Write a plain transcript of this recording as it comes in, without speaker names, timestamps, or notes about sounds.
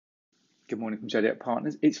Good morning from Zodiac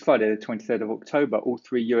Partners. It's Friday, the 23rd of October. All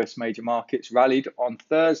three US major markets rallied on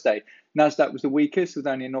Thursday. Nasdaq was the weakest with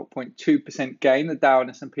only a 0.2% gain. The Dow and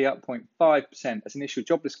S&P up 0.5% as initial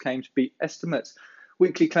jobless claims beat estimates.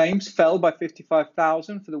 Weekly claims fell by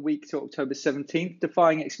 55,000 for the week to October 17th,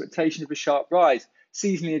 defying expectations of a sharp rise.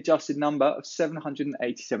 Seasonally adjusted number of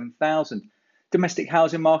 787,000. Domestic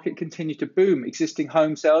housing market continued to boom. Existing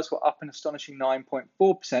home sales were up an astonishing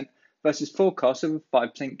 9.4% versus forecasts of a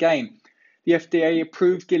 5% gain. The FDA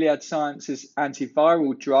approved Gilead Sciences'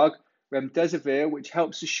 antiviral drug, remdesivir, which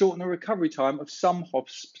helps to shorten the recovery time of some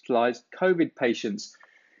hospitalized COVID patients.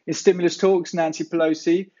 In stimulus talks, Nancy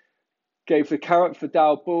Pelosi gave the carrot for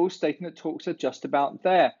Dow bulls, stating that talks are just about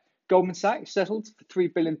there. Goldman Sachs settled for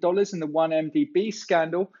 $3 billion in the 1MDB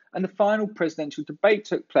scandal, and the final presidential debate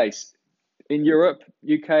took place. In Europe,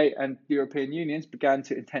 UK and the European Unions began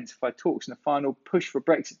to intensify talks in the final push for a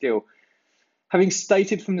Brexit deal. Having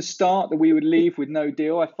stated from the start that we would leave with no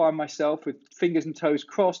deal, I find myself with fingers and toes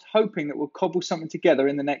crossed, hoping that we'll cobble something together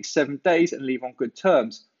in the next 7 days and leave on good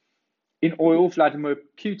terms. In oil, Vladimir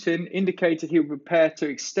Putin indicated he would prepare to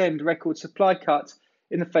extend record supply cuts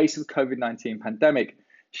in the face of the COVID-19 pandemic.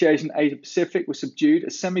 Shares in Asia Pacific were subdued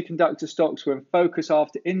as semiconductor stocks were in focus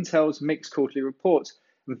after Intel's mixed quarterly reports.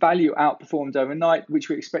 Value outperformed overnight, which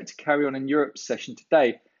we expect to carry on in Europe's session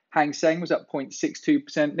today. Hang Seng was up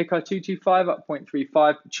 0.62%, Nikkei 225 up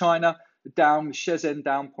 0.35%, China down with Shenzhen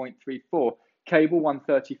down 0.34%, Cable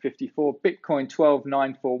 130.54, Bitcoin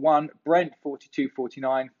 12,941, Brent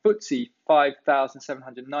 42.49, FTSE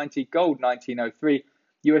 5,790, Gold 1903,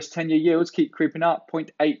 US 10-year yields keep creeping up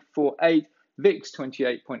 0.848, VIX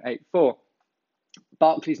 28.84.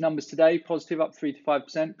 Barclays numbers today, positive up 3 to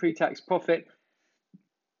 5%, pre-tax profit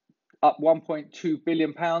up £1.2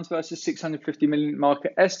 billion versus 650 million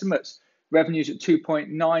market estimates. Revenues at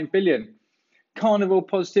 2.9 billion. Carnival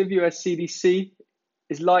positive. US CDC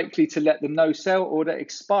is likely to let the no-sale order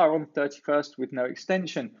expire on 31st with no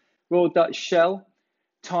extension. Royal Dutch Shell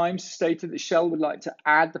Times stated that Shell would like to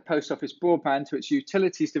add the post office broadband to its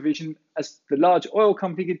utilities division as the large oil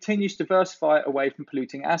company continues to diversify away from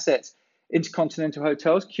polluting assets. Intercontinental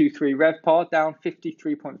Hotels Q3 RevPAR down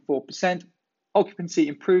 53.4%. Occupancy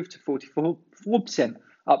improved to 44%,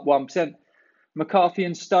 up 1%. McCarthy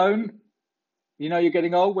and Stone, you know you're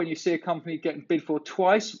getting old when you see a company getting bid for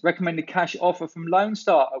twice. Recommended cash offer from Lone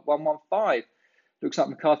Star at 115. Looks like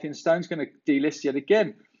McCarthy and Stone's going to delist yet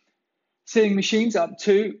again. Seeing Machines up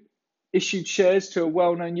 2, issued shares to a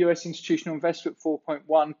well-known US institutional investor at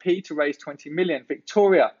 4.1p to raise 20 million.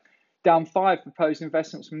 Victoria down 5, proposed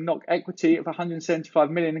investments from NOC Equity of 175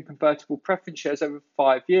 million in convertible preference shares over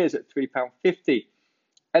 5 years at £3.50.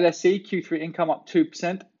 LSE Q3 income up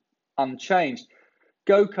 2%, unchanged.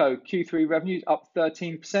 GoCo Q3 revenues up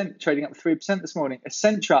 13%, trading up 3% this morning.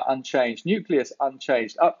 Essentra unchanged. Nucleus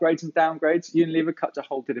unchanged. Upgrades and downgrades. Unilever cut to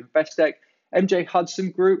hold at Investec. MJ Hudson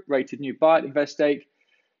Group rated new buy at Investec.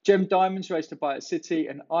 Gem Diamonds raised to buy at Citi,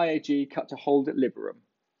 and IAG cut to hold at Liberum.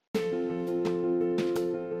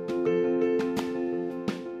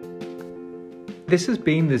 This has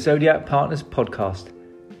been the Zodiac Partners podcast.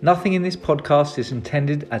 Nothing in this podcast is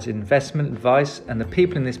intended as investment advice, and the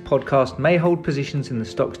people in this podcast may hold positions in the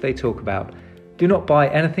stocks they talk about. Do not buy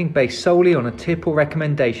anything based solely on a tip or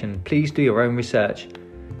recommendation. Please do your own research.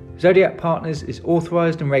 Zodiac Partners is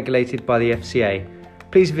authorised and regulated by the FCA.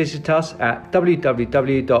 Please visit us at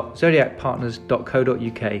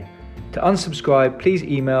www.zodiacpartners.co.uk. To unsubscribe, please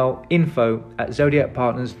email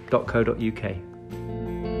info@zodiacpartners.co.uk.